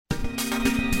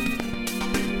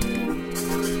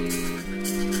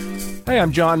Hi,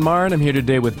 I'm John Marr, and I'm here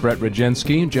today with Brett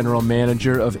Rajensky, General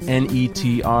Manager of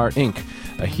N.E.T.R. Inc.,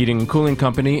 a heating and cooling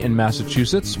company in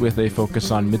Massachusetts with a focus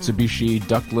on Mitsubishi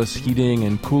ductless heating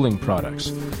and cooling products.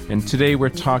 And today we're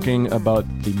talking about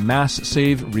the Mass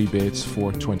Save rebates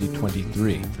for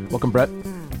 2023. Welcome, Brett.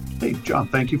 Hey, John.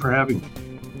 Thank you for having me.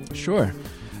 Sure.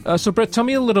 So, Brett, tell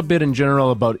me a little bit in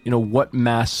general about what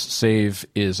Mass Save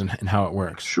is and how it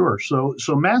works. Sure. So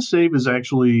Mass Save is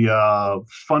actually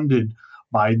funded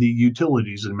by the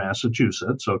utilities in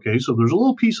Massachusetts. Okay, so there's a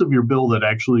little piece of your bill that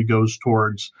actually goes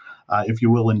towards, if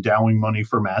you will, endowing money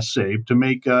for Mass Save to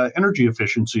make energy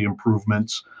efficiency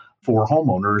improvements for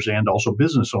homeowners and also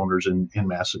business owners in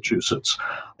Massachusetts.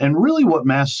 And really what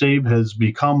Mass Save has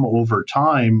become over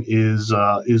time is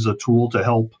a tool to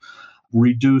help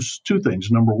reduce two things.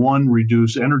 Number one,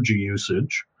 reduce energy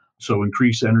usage, so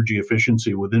increase energy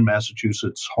efficiency within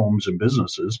Massachusetts homes and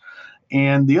businesses.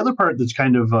 And the other part that's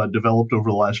kind of developed over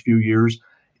the last few years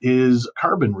is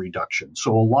carbon reduction.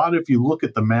 So if you look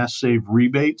at the Mass Save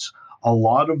rebates, a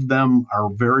lot of them are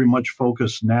very much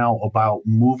focused now about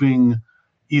moving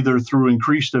either through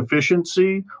increased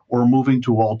efficiency or moving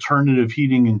to alternative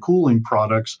heating and cooling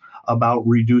products about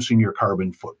reducing your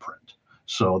carbon footprint.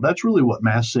 So that's really what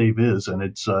Mass Save is, and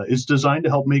it's designed to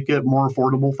help make it more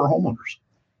affordable for homeowners.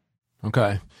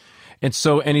 Okay. And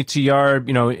so N.E.T.R.,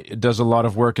 does a lot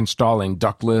of work installing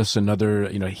ductless and other,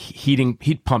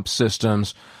 heat pump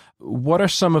systems. What are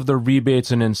some of the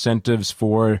rebates and incentives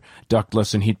for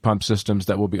ductless and heat pump systems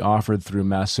that will be offered through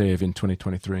Mass Save in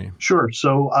 2023? Sure.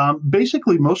 So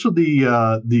basically, most of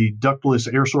the ductless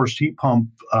air source heat pump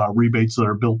rebates that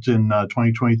are built in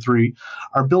 2023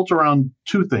 are built around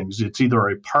two things. It's either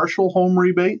a partial home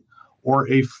rebate or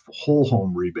a whole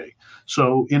home rebate.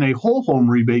 So in a whole home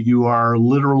rebate, you are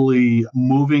literally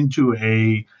moving to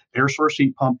a air source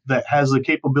heat pump that has the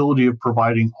capability of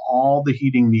providing all the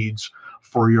heating needs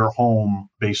for your home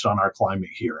based on our climate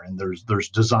here. And there's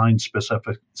design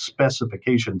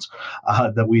specifications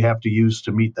that we have to use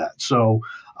to meet that. So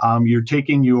you're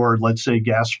taking your, let's say,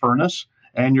 gas furnace,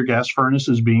 and your gas furnace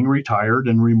is being retired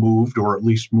and removed, or at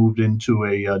least moved into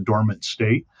a dormant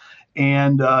state.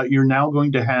 And you're now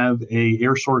going to have a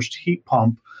air-sourced heat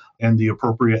pump and the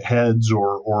appropriate heads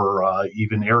or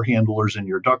even air handlers in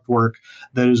your ductwork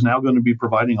that is now going to be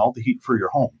providing all the heat for your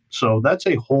home. So that's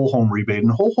a whole home rebate.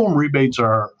 And whole home rebates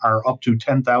are up to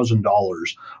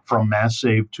 $10,000 from Mass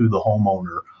Save to the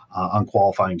homeowner on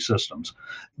qualifying systems.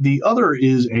 The other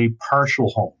is a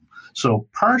partial home. So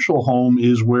partial home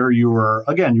is where you're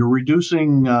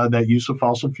reducing that use of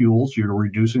fossil fuels, you're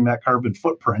reducing that carbon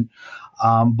footprint,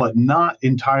 but not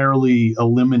entirely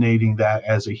eliminating that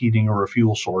as a heating or a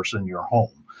fuel source in your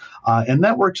home. And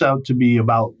that works out to be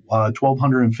about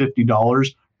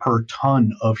 $1,250 per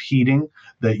ton of heating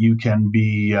that you can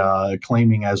be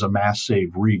claiming as a Mass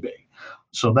Save rebate.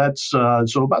 So that's about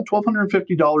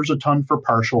 $1,250 a ton for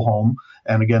partial home.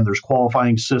 And again, there's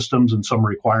qualifying systems and some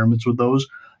requirements with those,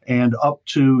 and up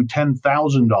to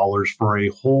 $10,000 for a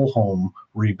whole home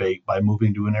rebate by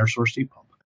moving to an air source heat pump.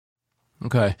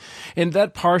 Okay. And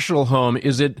that partial home,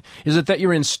 is it that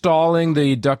you're installing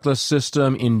the ductless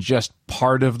system in just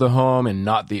part of the home and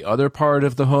not the other part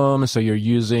of the home? So you're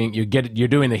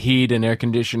doing the heat and air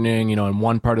conditioning, in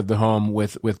one part of the home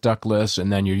with ductless,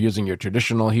 and then you're using your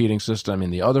traditional heating system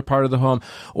in the other part of the home?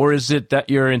 Or is it that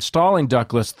you're installing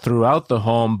ductless throughout the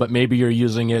home, but maybe you're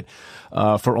using it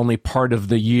for only part of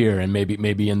the year, and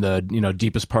maybe in the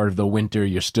deepest part of the winter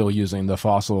you're still using the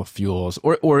fossil fuels,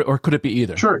 or could it be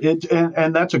either? Sure,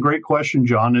 and that's a great question,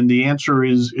 John. And the answer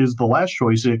is the last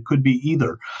choice. It could be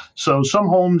either. So some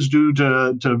homes, due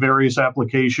to various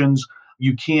applications,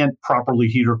 you can't properly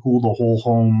heat or cool the whole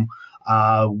home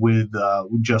with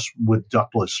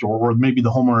ductless, or maybe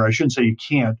the homeowner. I shouldn't say you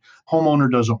can't. Homeowner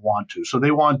doesn't want to, so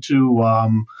they want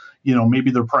to.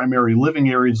 Maybe their primary living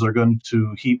areas they're going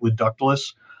to heat with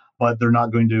ductless, but they're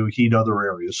not going to heat other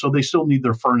areas. So they still need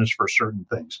their furnace for certain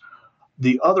things.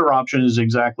 The other option is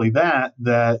exactly that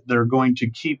they're going to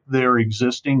keep their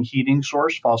existing heating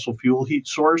source, fossil fuel heat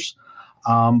source,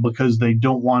 because they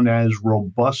don't want as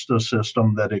robust a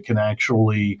system that it can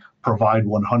actually provide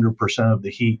 100% of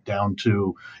the heat down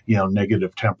to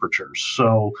negative temperatures.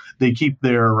 So they keep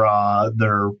their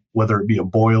whether it be a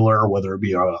boiler, whether it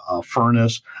be a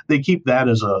furnace, they keep that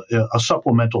as a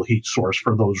supplemental heat source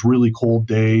for those really cold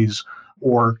days,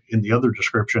 or in the other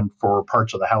description, for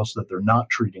parts of the house that they're not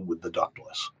treating with the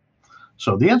ductless.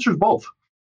 So the answer is both.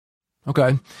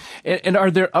 Okay. And are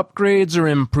there upgrades or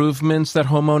improvements that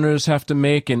homeowners have to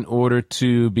make in order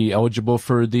to be eligible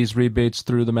for these rebates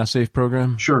through the MassSave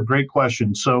program? Sure, great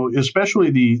question. So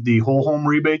especially the whole home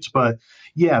rebates, but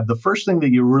yeah, the first thing that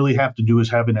you really have to do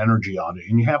is have an energy audit,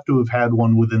 and you have to have had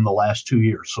one within the last 2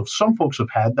 years. So some folks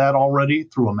have had that already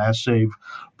through a MassSave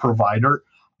provider,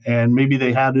 and maybe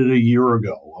they had it a year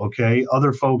ago. Okay,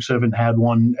 other folks haven't had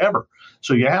one ever.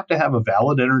 So you have to have a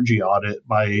valid energy audit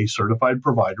by a certified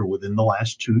provider within the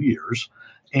last 2 years.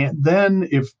 And then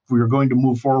if we're going to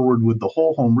move forward with the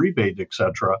whole home rebate, et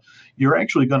cetera, you're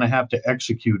actually going to have to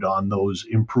execute on those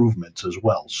improvements as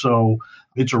well. So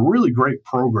it's a really great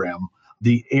program.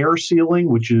 The air sealing,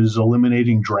 which is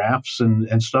eliminating drafts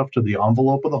and stuff to the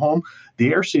envelope of the home,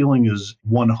 the air sealing is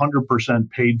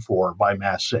 100% paid for by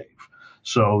MassSave.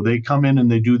 So they come in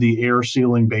and they do the air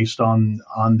sealing based on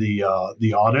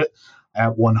the audit.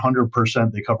 At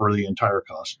 100%, they cover the entire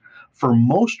cost. For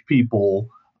most people,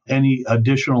 any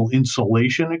additional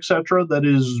insulation, et cetera, that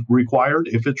is required,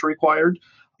 if it's required,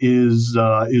 is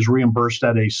reimbursed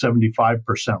at a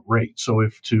 75% rate. So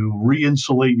if to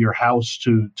re-insulate your house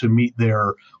to meet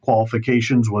their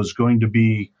qualifications was going to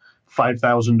be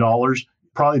 $5,000,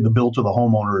 probably the bill to the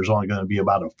homeowner is only going to be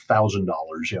about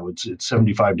 $1,000. It's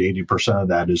 75 to 80% of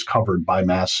that is covered by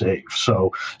MassSave.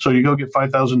 So you go get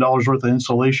 $5,000 worth of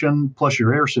insulation plus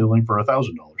your air sealing for $1,000.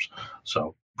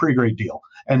 So pretty great deal.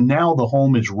 And now the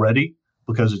home is ready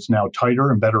because it's now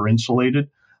tighter and better insulated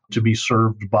to be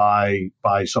served by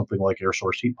something like air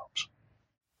source heat pumps.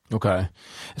 Okay.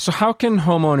 So how can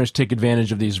homeowners take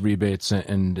advantage of these rebates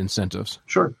and incentives?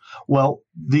 Sure. Well,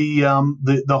 the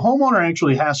homeowner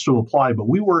actually has to apply, but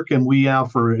we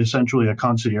offer essentially a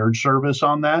concierge service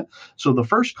on that. So the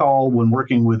first call when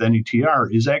working with N.E.T.R.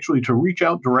 is actually to reach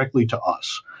out directly to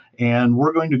us. And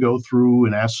we're going to go through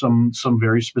and ask some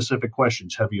very specific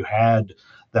questions. Have you had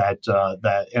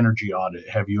that energy audit?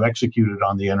 Have you executed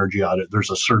on the energy audit? There's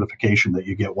a certification that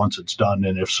you get once it's done,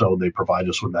 and if so, they provide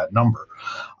us with that number.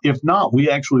 If not, we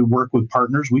actually work with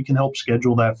partners. We can help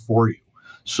schedule that for you.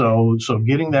 So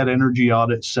getting that energy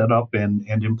audit set up and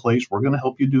in place, we're going to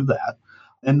help you do that.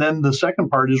 And then the second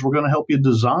part is we're going to help you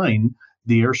design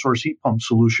the air source heat pump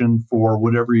solution for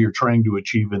whatever you're trying to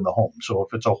achieve in the home. So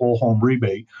if it's a whole home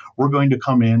rebate, we're going to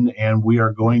come in and we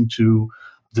are going to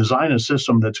design a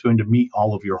system that's going to meet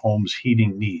all of your home's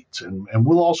heating needs. And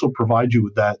we'll also provide you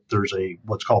with that. There's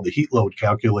what's called the heat load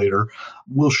calculator.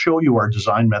 We'll show you our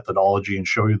design methodology and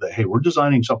show you that, hey, we're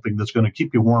designing something that's going to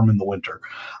keep you warm in the winter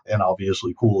and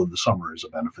obviously cool in the summer is a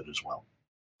benefit as well.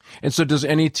 And so does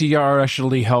N.E.T.R.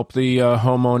 actually help the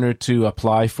homeowner to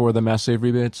apply for the MassSave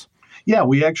rebates? Yeah,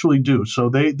 we actually do. So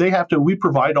they have to, we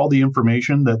provide all the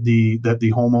information that the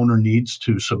homeowner needs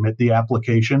to submit the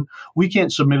application. We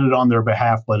can't submit it on their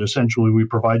behalf, but essentially we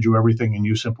provide you everything and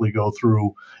you simply go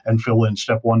through and fill in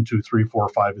step 1, 2, 3, 4,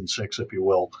 5, and 6, if you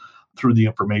will, through the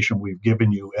information we've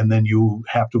given you. And then you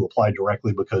have to apply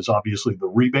directly because obviously the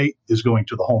rebate is going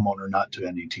to the homeowner, not to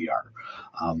N.E.T.R.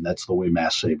 That's the way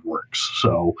MassSave works.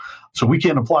 So we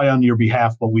can't apply on your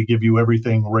behalf, but we give you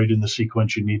everything right in the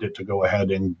sequence you need it to go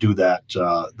ahead and do that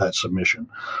submission.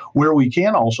 Where we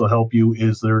can also help you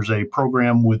is there's a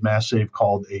program with MassSave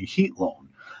called a heat loan.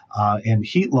 And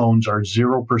heat loans are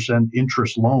 0%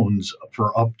 interest loans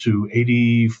for up to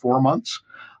 84 months.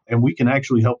 And we can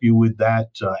actually help you with that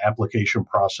application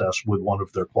process with one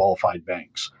of their qualified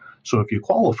banks. So if you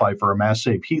qualify for a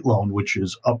MassSave heat loan, which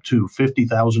is up to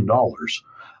 $50,000,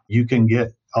 you can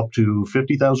get up to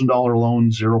 $50,000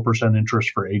 loan, 0% interest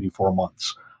for 84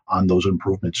 months on those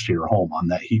improvements to your home on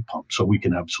that heat pump. So we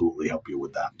can absolutely help you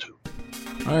with that too.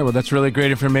 All right. Well, that's really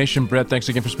great information, Brett. Thanks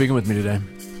again for speaking with me today.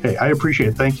 Hey, I appreciate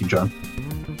it. Thank you, John.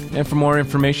 And for more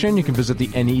information, you can visit the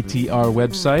N.E.T.R.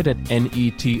 website at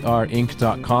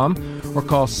netinc.com or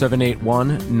call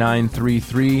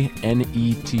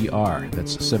 781-933-NETR.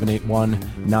 That's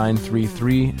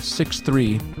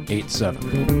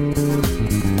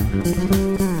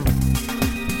 781-933-6387.